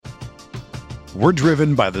We're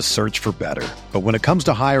driven by the search for better. But when it comes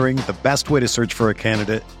to hiring, the best way to search for a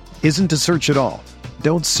candidate isn't to search at all.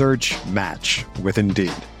 Don't search, match with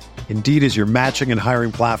Indeed. Indeed is your matching and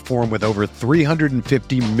hiring platform with over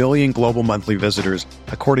 350 million global monthly visitors,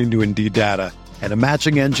 according to Indeed data, and a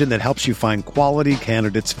matching engine that helps you find quality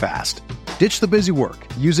candidates fast. Ditch the busy work.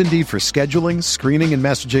 Use Indeed for scheduling, screening, and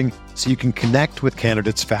messaging so you can connect with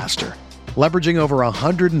candidates faster. Leveraging over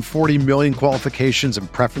 140 million qualifications and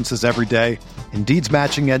preferences every day, Indeed's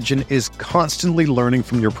matching engine is constantly learning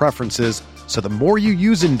from your preferences, so the more you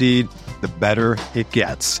use Indeed, the better it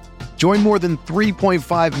gets. Join more than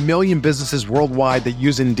 3.5 million businesses worldwide that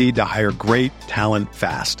use Indeed to hire great talent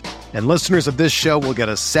fast. And listeners of this show will get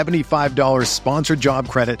a $75 sponsored job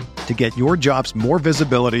credit to get your jobs more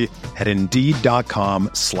visibility at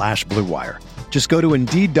Indeed.com/Blue Wire. Just go to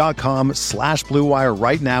Indeed.com/Blue Wire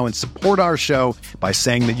right now and support our show by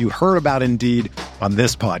saying that you heard about Indeed on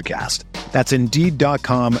this podcast. That's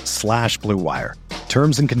Indeed.com/Blue Wire.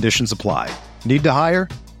 Terms and conditions apply. Need to hire?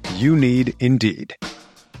 You need Indeed.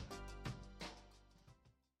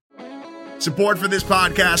 Support for this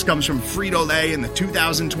podcast comes from Frito-Lay and the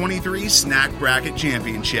 2023 Snack Bracket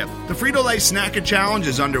Championship. The Frito-Lay Snack-It Challenge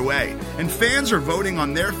is underway, and fans are voting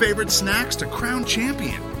on their favorite snacks to crown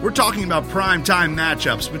champion. We're talking about prime-time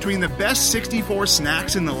matchups between the best 64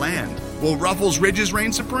 snacks in the land. Will Ruffles Ridges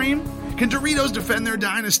reign supreme? Can Doritos defend their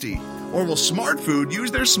dynasty? Or will Smart Food use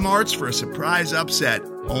their smarts for a surprise upset?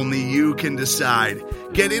 Only you can decide.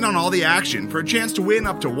 Get in on all the action for a chance to win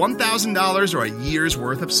up to $1,000 or a year's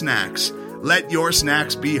worth of snacks. Let your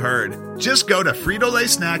snacks be heard. Just go to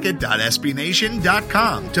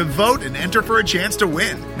fritolaysnacket.sbnation.com to vote and enter for a chance to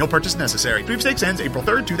win. No purchase necessary. Sweepstakes ends April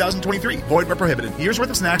 3rd, 2023. Void where prohibited. Year's worth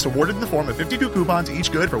of snacks awarded in the form of 52 coupons,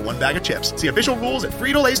 each good for one bag of chips. See official rules at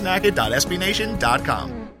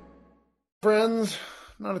fritolaysnacket.sbnation.com. Friends,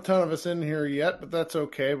 not a ton of us in here yet, but that's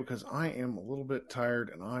okay because I am a little bit tired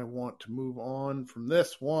and I want to move on from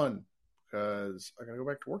this one because I got to go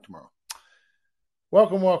back to work tomorrow.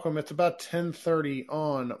 Welcome. It's about 10:30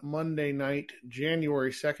 on Monday night,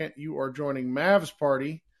 January 2nd. You are joining Mavs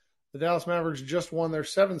Party. The Dallas Mavericks just won their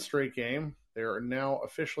 7th straight game. They are now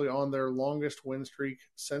officially on their longest win streak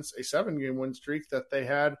since a 7-game win streak that they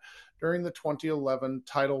had during the 2011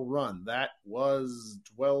 title run. That was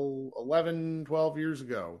 12 years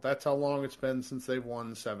ago. That's how long it's been since they've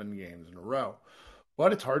won 7 games in a row.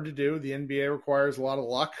 But it's hard to do. The NBA requires a lot of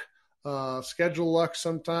luck. Schedule luck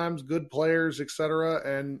sometimes, good players, etc.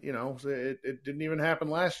 And, you know, it didn't even happen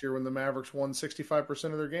last year when the Mavericks won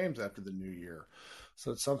 65% of their games after the new year.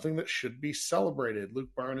 So it's something that should be celebrated. Luke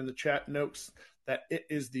Byrne in the chat notes that it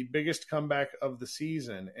is the biggest comeback of the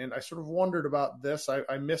season. And I sort of wondered about this.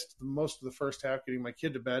 I missed most of the first half getting my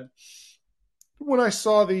kid to bed. When I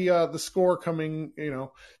saw the score coming, you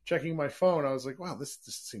know, checking my phone, I was like, wow, this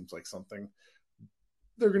seems like something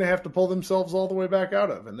they're going to have to pull themselves all the way back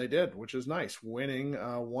out of. And they did, which is nice, winning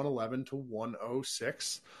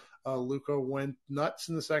 111-106. Luka went nuts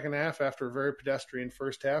in the second half after a very pedestrian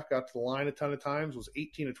first half, got to the line a ton of times, was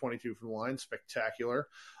 18 of 22 from the line, spectacular.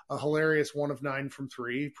 A hilarious 1 of 9 from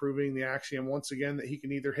 3, proving the axiom once again that he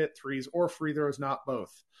can either hit threes or free throws, not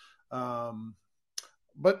both.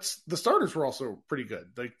 But the starters were also pretty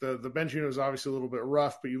good. Like the bench unit was obviously a little bit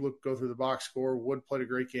rough, but you go through the box score. Wood played a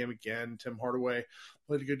great game again. Tim Hardaway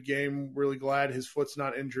played a good game. Really glad his foot's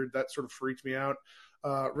not injured. That sort of freaked me out.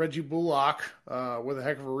 Reggie Bullock with a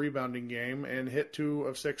heck of a rebounding game and hit 2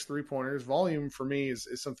 of 6 3-pointers. Volume for me is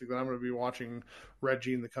something that I'm going to be watching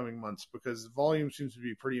Reggie in the coming months because volume seems to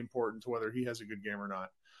be pretty important to whether he has a good game or not.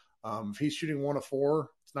 If he's shooting 1 of 4,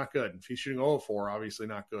 it's not good. If he's shooting 0 of 4, obviously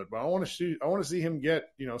not good. But I want to see him get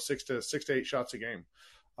 6 to 8 shots a game,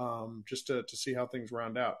 just to see how things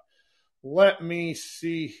round out. Let me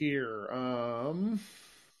see here.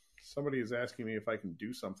 Somebody is asking me if I can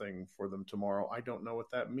do something for them tomorrow. I don't know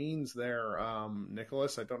what that means there,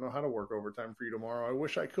 Nicholas. I don't know how to work overtime for you tomorrow. I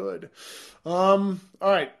wish I could. All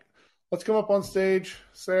right. Let's come up on stage,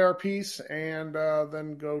 say our piece, and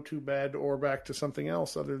then go to bed or back to something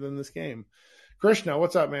else other than this game. Krishna,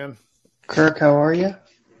 what's up, man? Kirk, how are you?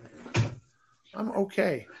 I'm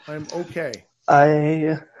okay.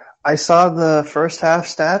 I saw the first half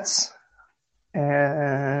stats,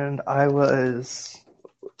 and I was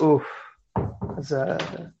the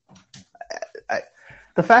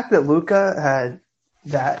fact that Luka had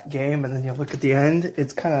that game, and then you look at the end,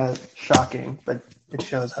 it's kind of shocking, but it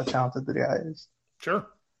shows how talented the guy is. Sure.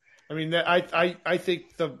 I mean, I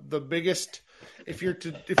think the biggest if you're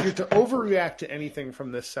to overreact to anything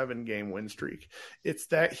from this 7-game win streak, it's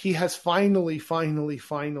that he has finally,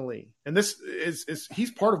 and this is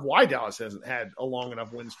he's part of why Dallas hasn't had a long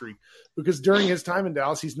enough win streak, because during his time in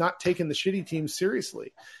Dallas, he's not taken the shitty teams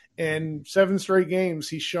seriously. And 7 straight games,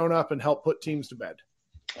 he's shown up and helped put teams to bed.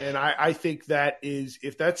 And I think that is,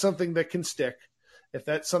 if that's something that can stick, if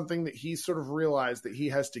that's something that he's sort of realized that he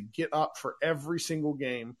has to get up for every single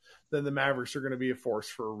game, then the Mavericks are going to be a force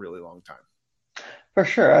for a really long time. For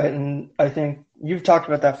sure. And I think you've talked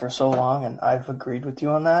about that for so long, and I've agreed with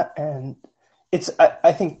you on that. And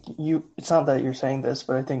I think it's not that you're saying this,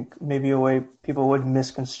 but I think maybe a way people would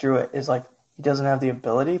misconstrue it is like he doesn't have the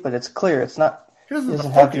ability, but it's clear it's not. He doesn't have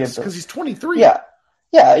the focus because he's 23. Yeah.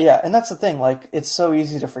 And that's the thing. Like, it's so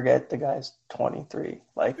easy to forget the guy's 23.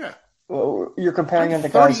 Like, well, you're comparing him to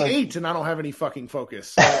guys like 38, and I don't have any fucking focus.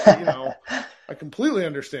 So, I completely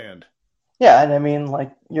understand. Yeah, and I mean,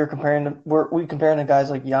 like, we comparing to guys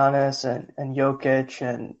like Giannis and Jokic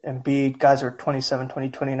and Embiid, guys who are 27, 20,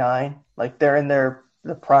 29. Like, they're in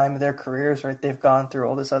the prime of their careers, right? They've gone through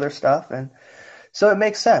all this other stuff, and so it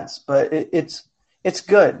makes sense. But it's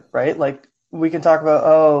good, right? Like, we can talk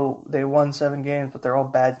about, they won 7 games, but they're all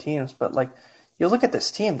bad teams. But, like, you look at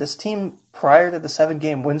this team. This team, prior to the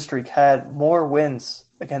 7-game win streak, had more wins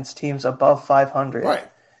against teams above 500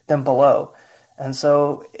 than below. And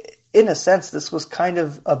so, in a sense, this was kind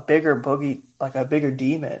of a bigger bogey, like a bigger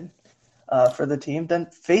demon for the team than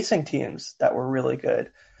facing teams that were really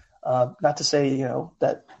good. Not to say,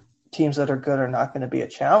 that teams that are good are not going to be a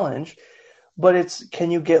challenge, but it's,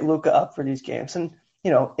 can you get Luka up for these games? And,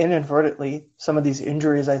 inadvertently, some of these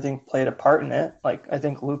injuries, I think, played a part in it. Like, I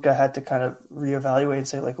think Luka had to kind of reevaluate and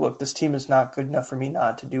say, like, look, this team is not good enough for me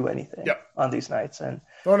not to do anything on these nights. And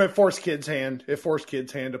it forced Kidd's hand. It forced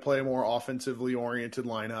Kidd's hand to play a more offensively oriented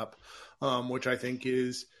lineup, which I think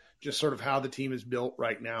is just sort of how the team is built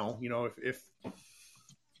right now. If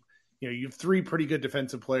you have 3 pretty good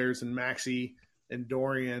defensive players in Maxey and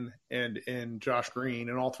Dorian and Josh Green,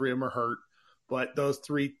 and all 3 of them are hurt. But those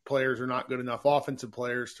 3 players are not good enough offensive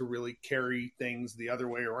players to really carry things the other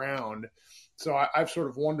way around. So I've sort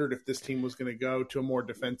of wondered if this team was going to go to a more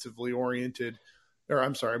offensively oriented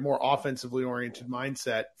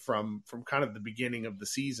mindset from kind of the beginning of the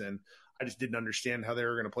season. I just didn't understand how they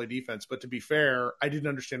were going to play defense. But to be fair, I didn't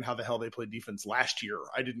understand how the hell they played defense last year.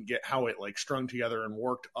 I didn't get how it like strung together and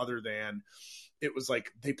worked, other than it was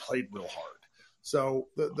like they played real hard. So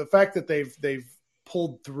the fact that they've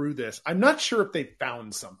pulled through this, I'm not sure if they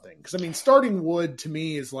found something. Because, I mean, starting Wood to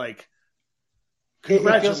me is like,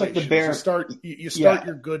 congratulations. It feels like you start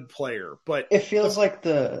your good player. But it feels like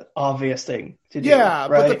the obvious thing to do. Yeah,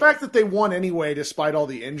 right? But the fact that they won anyway, despite all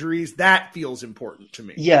the injuries, that feels important to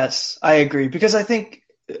me. Yes, I agree. Because I think,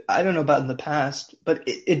 I don't know about in the past, but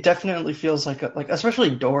it definitely feels like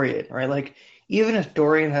especially Dorian, right? Like, even if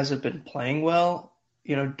Dorian hasn't been playing well,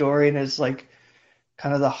 Dorian is like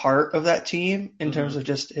kind of the heart of that team in terms of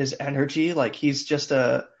just his energy. Like, he's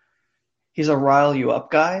a rile you up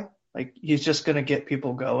guy. Like, he's just going to get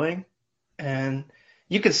people going. And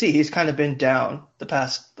you can see he's kind of been down the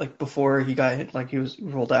past, like, before he got, like, he was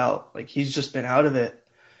ruled out. Like, he's just been out of it.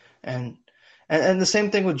 And the same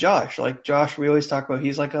thing with Josh. Like, Josh, we always talk about,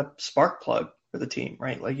 he's like a spark plug for the team,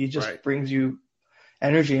 right? Like, he just brings you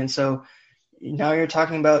energy. And so now you're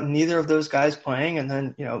talking about neither of those guys playing, and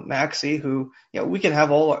then Maxey, who we can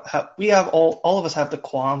have all of us have the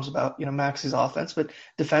qualms about Maxey's offense, but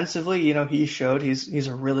defensively, he showed he's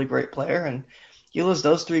a really great player, and you lose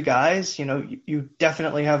those 3 guys, you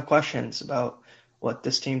definitely have questions about what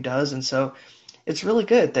this team does, and so it's really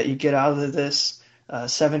good that you get out of this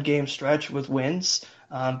 7-game stretch with wins,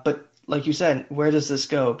 but like you said, where does this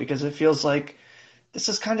go? Because it feels like this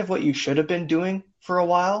is kind of what you should have been doing for a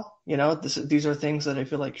while. These are things that I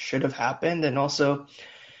feel like should have happened. And also,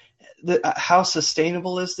 how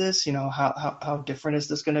sustainable is this? How different is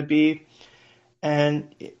this going to be?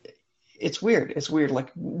 And it's weird. It's weird.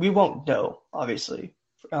 Like, we won't know, obviously,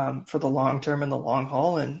 for the long term and the long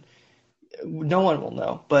haul. And no one will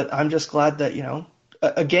know. But I'm just glad that,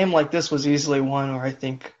 a game like this was easily one where I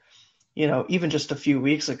think, even just a few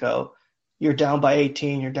weeks ago, you're down by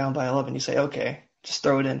 18, you're down by 11, you say, okay, just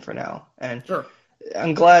throw it in for now. And sure.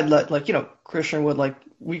 I'm glad that, Christian Wood, like,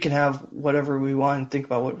 we can have whatever we want and think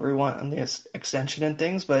about whatever we want on the extension and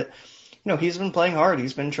things, but, he's been playing hard.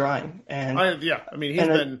 He's been trying. And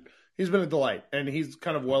he's been a delight, and he's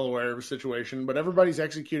kind of well aware of his situation, but everybody's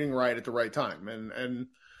executing right at the right time. And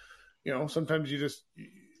sometimes you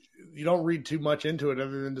don't read too much into it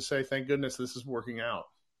other than to say, thank goodness this is working out.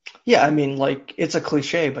 Yeah. I mean, like, it's a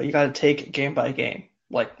cliche, but you got to take it game by game,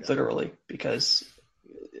 literally, because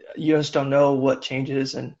you just don't know what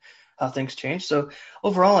changes and how things change. So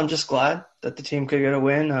overall, I'm just glad that the team could get a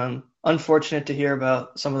win. Unfortunate to hear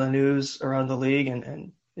about some of the news around the league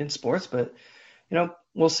and in sports, but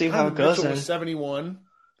we'll see how it goes. Mitchell was 71.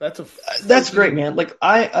 That's great, man. Like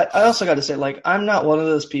I also got to say, like, I'm not one of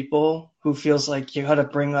those people who feels like you got to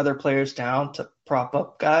bring other players down to prop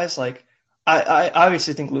up guys. Like I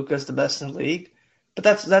obviously think Luka's the best in the league, but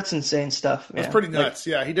that's insane stuff, man. That's pretty nuts.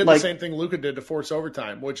 Like, yeah, he did the same thing Luka did to force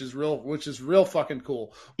overtime, which is real fucking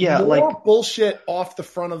cool. Yeah, more bullshit off the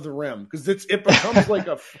front of the rim because it becomes like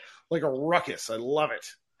a ruckus. I love it.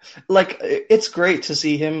 Like it's great to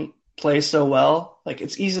see him play so well. Like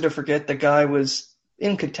it's easy to forget the guy was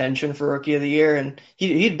in contention for Rookie of the Year, and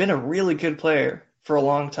he'd been a really good player for a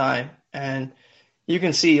long time. And you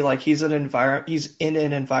can see like he's in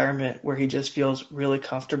an environment where he just feels really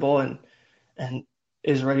comfortable and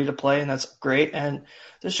is ready to play, and that's great. And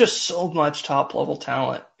there's just so much top level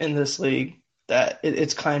talent in this league that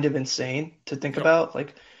it's kind of insane to think about.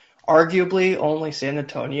 Like arguably only San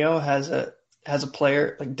Antonio has a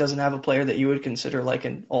player, like doesn't have a player that you would consider like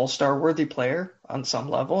an all-star worthy player on some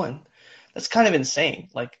level, and that's kind of insane.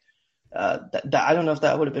 Like that I don't know if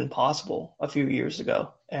that would have been possible a few years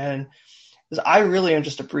ago. And I really am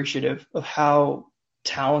just appreciative of how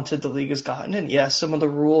talented the league has gotten. And yes, some of the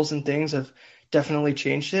rules and things have definitely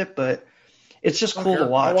changed it, but it's just cool to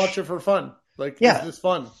watch. I watch it for fun. Like, yeah, it's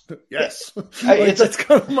fun. Yes, that's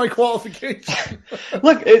kind of my qualification.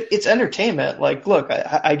 Look, it's entertainment. Like, look,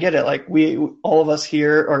 I get it. Like, all of us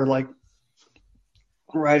here are like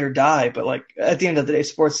ride or die, but like at the end of the day,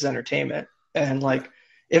 sports is entertainment. And like,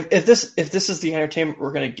 if this is the entertainment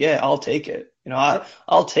we're gonna get, I'll take it.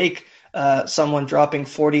 I'll take someone dropping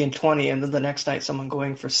 40 and 20, and then the next night someone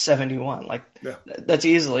going for 71. Like, that's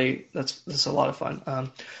a lot of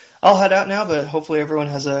fun. I'll head out now, but hopefully everyone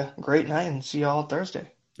has a great night and see you all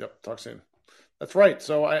Thursday. Yep, talk soon. That's right.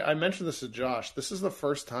 So I mentioned this to Josh. This is the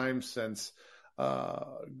first time since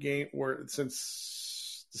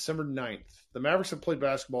since December 9th. The Mavericks have played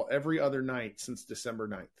basketball every other night since December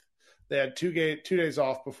 9th. They had 2 days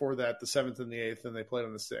off before that, the 7th and the 8th, and they played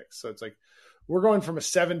on the 6th. So it's like we're going from a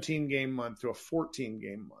 17-game month to a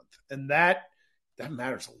 14-game month. And that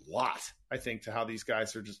matters a lot, I think, to how these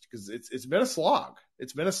guys are, just because it's been a slog.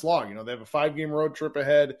 It's been a slog. They have a 5-game road trip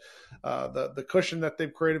ahead. The cushion that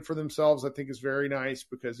they've created for themselves, I think, is very nice,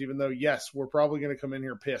 because even though, yes, we're probably going to come in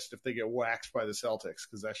here pissed if they get waxed by the Celtics,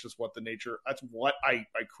 because that's just what that's what I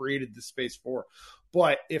created this space for.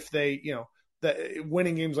 But if they, that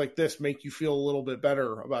winning games like this make you feel a little bit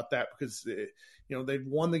better about that, because they've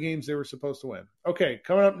won the games they were supposed to win. Okay,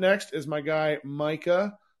 coming up next is my guy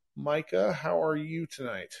Micah. Micah, how are you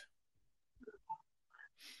tonight?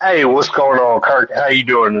 Hey, what's going on, Kirk? How you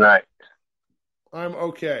doing tonight? I'm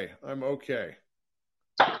okay.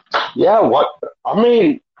 Yeah,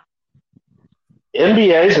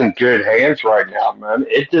 NBA's in good hands right now, man.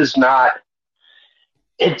 It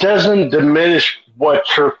doesn't diminish what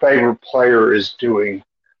your favorite player is doing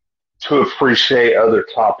to appreciate other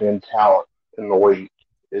top-end talent in the league.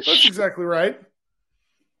 That's exactly right.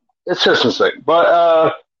 It's just insane.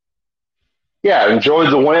 But, yeah,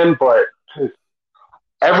 enjoyed the win, but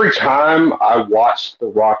every time I watch the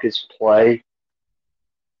Rockets play,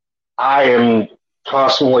 I am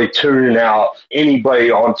constantly tuning out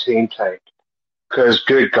anybody on Team Tank, because,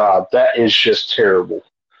 good God, that is just terrible.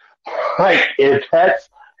 Like, if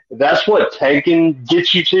that's what tanking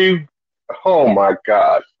gets you to, oh my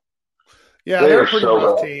God. Yeah, they're a pretty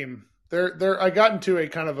rough team. I got into a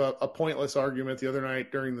kind of a pointless argument the other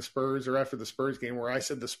night during the Spurs, or after the Spurs game, where I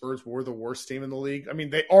said the Spurs were the worst team in the league. I mean,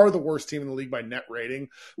 they are the worst team in the league by net rating,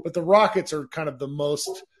 but the Rockets are kind of the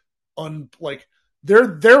most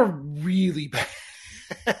they're really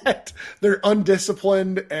bad. They're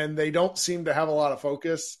undisciplined, and they don't seem to have a lot of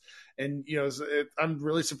focus. And I'm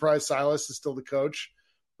really surprised Silas is still the coach,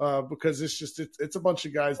 because it's a bunch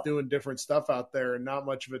of guys doing different stuff out there, and not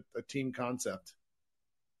much of a team concept.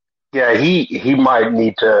 Yeah, he might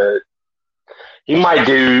need to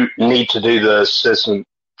do the assistant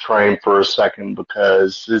train for a second,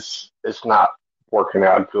 because it's not working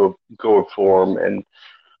out good for him. And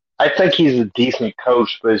I think he's a decent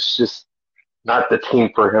coach, but it's just not the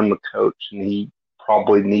team for him to coach, and he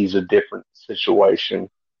probably needs a different situation.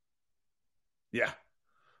 Yeah.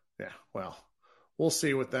 Well, we'll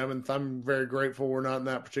see with them, and I'm very grateful we're not in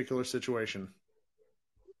that particular situation.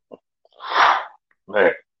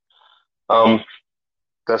 Man.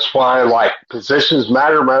 That's why, positions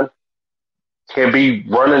matter, man. Can't be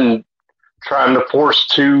trying to force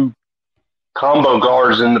 2 combo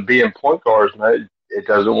guards into being point guards, man. It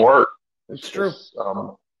doesn't work. It's true.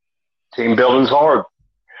 Team building's hard.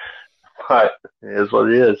 But it is what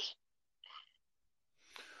it is.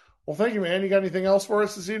 Well, thank you, man. You got anything else for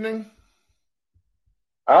us this evening?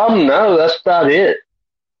 No, that's about it.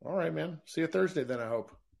 All right, man. See you Thursday then, I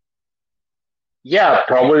hope. Yeah,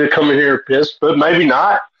 probably to come in here pissed, but maybe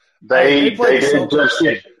not. They play the did Celtics. just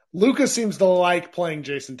get. Luka seems to like playing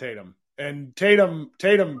Jason Tatum, and Tatum.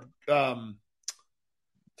 I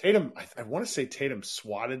want to say Tatum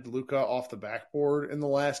swatted Luka off the backboard in the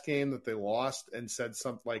last game that they lost, and said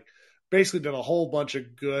something like, basically did a whole bunch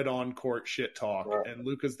of good on court shit talk. Right. And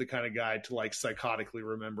Luka's the kind of guy to like psychotically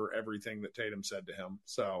remember everything that Tatum said to him.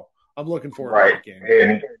 So I'm looking forward to that game.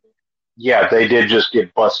 And yeah, they did just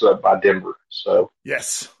get busted up by Denver. So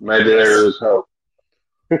yes, maybe there is hope.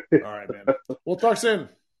 All right, man. We'll talk soon.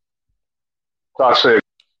 Talk soon.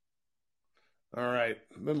 All right.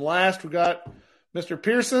 Then last we got Mr.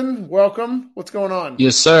 Pearson. Welcome. What's going on?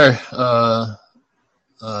 Yes, sir.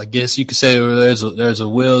 I guess you could say there's a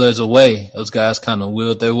will, there's a way. Those guys kind of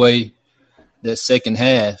willed their way that second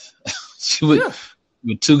half with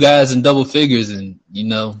two guys in double figures, and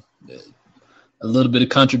a little bit of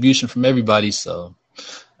contribution from everybody. So,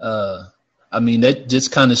 that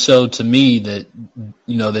just kind of showed to me that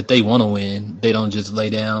that they want to win. They don't just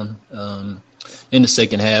lay down in the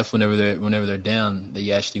second half whenever they're down.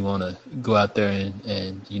 They actually want to go out there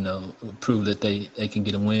and prove that they can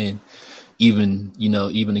get a win. Even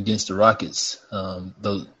against the Rockets,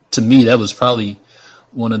 though, to me that was probably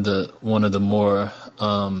one of the more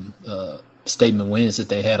statement wins that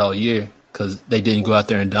they had all year, because they didn't go out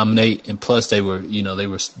there and dominate, and plus they were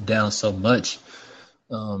down so much,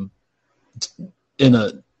 in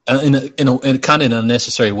a kind of an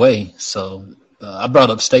unnecessary way. So I brought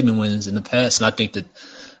up statement wins in the past, and I think that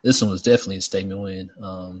this one was definitely a statement win.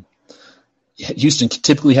 Houston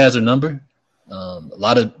typically has their number. A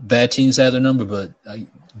lot of bad teams have their number, but I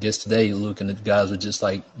guess today looking at the guys were just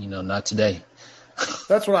like, not today.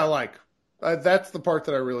 That's what I like. That's the part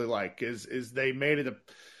that I really like is they made it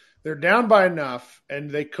they're down by enough, and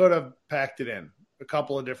they could have packed it in a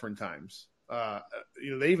couple of different times.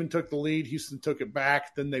 They even took the lead. Houston took it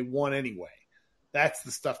back. Then they won anyway. That's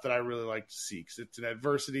the stuff that I really like to see, because it's an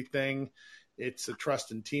adversity thing. It's a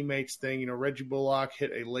trust in teammates thing. Reggie Bullock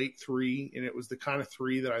hit a late three, and it was the kind of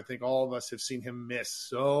three that I think all of us have seen him miss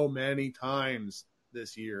so many times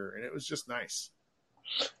this year, and it was just nice.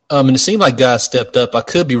 And it seemed like guys stepped up. I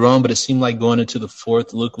could be wrong, but it seemed like going into the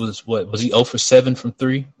fourth, Luke was he 0 for 7 from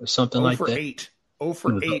 3 or something like that? 0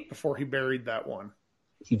 for 8 before he buried that one.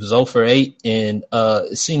 He was 0 for 8, and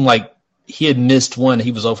it seemed like he had missed one.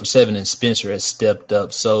 He was 0 for 7, and Spencer had stepped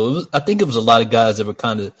up. So I think it was a lot of guys that were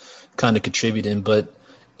kind of contributing. But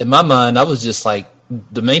in my mind, I was just like,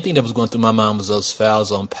 the main thing that was going through my mind was those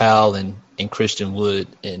fouls on Powell and Christian Wood.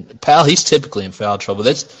 And Powell, he's typically in foul trouble.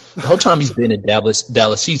 That's the whole time he's been in Dallas,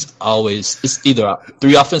 it's either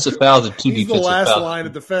 3 offensive fouls or 2 defensive fouls. He's the last line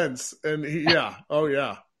of defense, and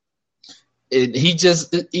And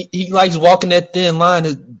he likes walking that thin line.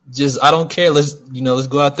 I don't care. Let's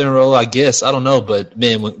go out there and roll, I guess. I don't know, but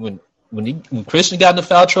man, when Christian got into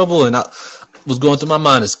foul trouble, and I was going through my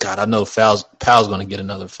mind is, God, I know Powell's going to get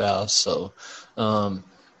another foul. So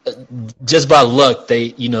just by luck,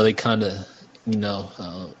 they kind of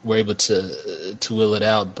were able to will it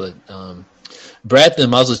out. But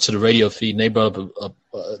Bradham, I was listening to the radio feed, and they brought up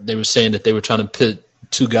they were saying that they were trying to put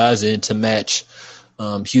 2 guys in to match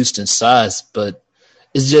Houston's size, but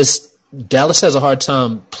it's just Dallas has a hard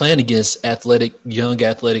time playing against young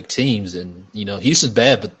athletic teams, and Houston's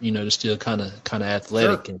bad, but they're still kind of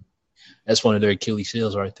athletic, sure. And that's one of their Achilles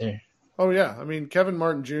heels right there. Oh yeah, I mean Kenyon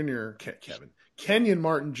Martin Jr.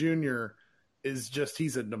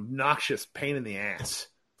 he's an obnoxious pain in the ass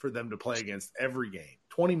for them to play against every game.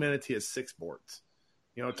 20 minutes, he has 6 boards.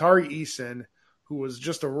 Tari Eason, who was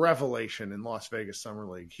just a revelation in Las Vegas Summer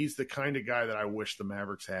League. He's the kind of guy that I wish the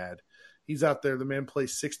Mavericks had. He's out there. The man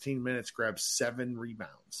plays 16 minutes, grabs 7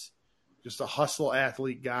 rebounds. Just a hustle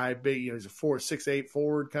athlete guy. Big, he's a 6'8"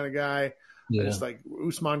 forward kind of guy. Yeah. It's like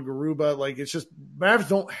Usman Garuba. Like, it's just Mavs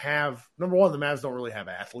don't have – number one, the Mavs don't really have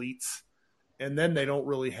athletes. And then they don't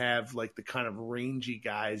really have, like, the kind of rangy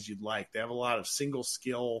guys you'd like. They have a lot of single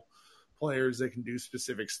skill players that can do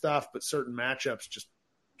specific stuff, but certain matchups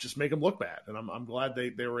just make them look bad. And I'm glad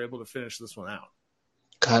they were able to finish this one out.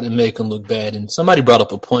 God, it make them look bad. And somebody brought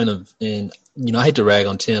up a point I hate to rag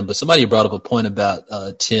on Tim, but somebody brought up a point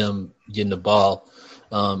about Tim getting the ball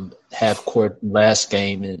half court last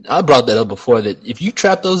game. And I brought that up before, that if you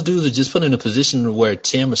trap those dudes or just put in a position where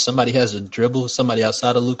Tim or somebody has a dribble, somebody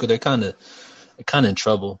outside of Luka, they're kind of in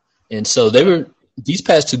trouble. And so these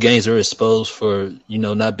past 2 games are exposed for,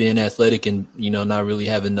 not being athletic and, not really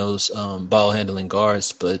having those ball handling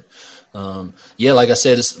guards. But Yeah, like I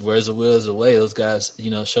said, it's where's the will is the way. Those guys,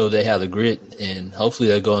 you know, show they have the grit, and hopefully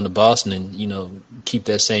they'll go into Boston and, you know, keep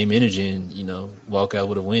that same energy and, you know, walk out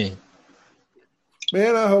with a win.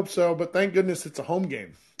 Man, I hope so. But thank goodness it's a home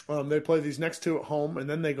game. They play these next two at home, and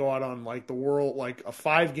then they go out on like a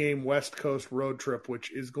 5-game West Coast road trip,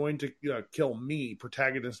 which is going to kill me,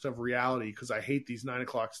 protagonist of reality, because I hate these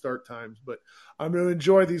 9:00 start times. But I'm going to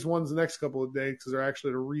enjoy these ones the next couple of days because they're actually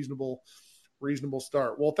at a reasonable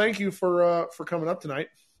start. Well, thank you for coming up tonight.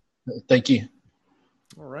 Thank you.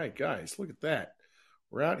 All right, guys, look at that.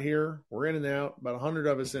 We're out here. We're in and out. About 100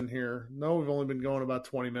 of us in here. No, we've only been going about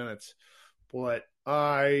 20 minutes, but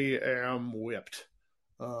I am whipped.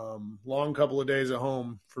 Long couple of days at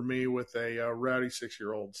home for me with a rowdy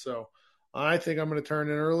 6-year-old. So I think I'm going to turn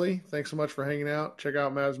in early. Thanks so much for hanging out. Check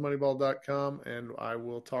out MavsMoneyball.com, and I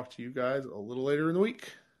will talk to you guys a little later in the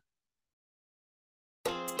week.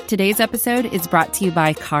 Today's episode is brought to you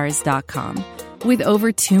by Cars.com. With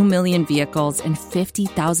over 2 million vehicles and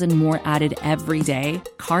 50,000 more added every day,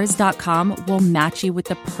 Cars.com will match you with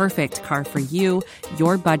the perfect car for you,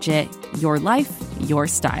 your budget, your life, your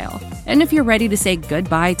style. And if you're ready to say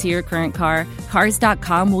goodbye to your current car,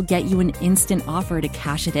 Cars.com will get you an instant offer to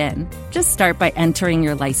cash it in. Just start by entering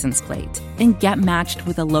your license plate and get matched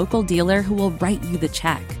with a local dealer who will write you the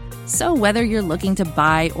check. So whether you're looking to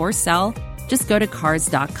buy or sell, just go to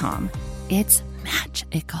Cars.com. It's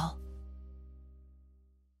magical.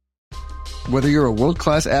 Whether you're a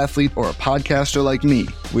world-class athlete or a podcaster like me,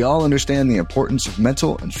 we all understand the importance of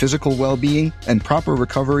mental and physical well-being and proper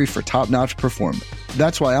recovery for top-notch performance.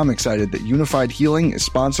 That's why I'm excited that Unified Healing is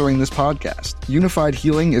sponsoring this podcast. Unified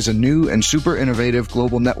Healing is a new and super innovative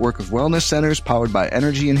global network of wellness centers powered by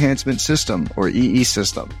Energy Enhancement System, or EE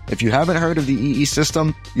System. If you haven't heard of the EE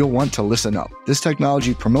System, you'll want to listen up. This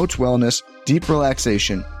technology promotes wellness, deep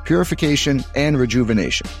relaxation, purification, and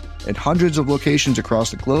rejuvenation. At hundreds of locations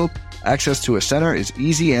across the globe, access to a center is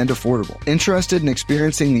easy and affordable. Interested in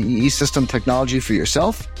experiencing the EE System technology for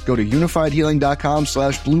yourself? Go to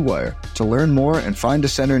unifiedhealing.com/bluewire to learn more and find a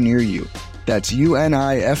center near you. That's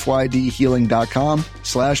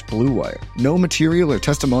unifydhealing.com/bluewire. No material or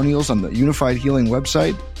testimonials on the Unified Healing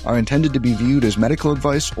website are intended to be viewed as medical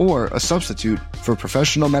advice or a substitute for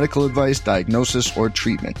professional medical advice, diagnosis, or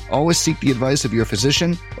treatment. Always seek the advice of your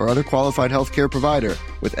physician or other qualified healthcare provider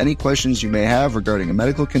with any questions you may have regarding a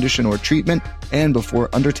medical condition or treatment and before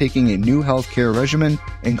undertaking a new healthcare regimen,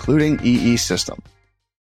 including EE System.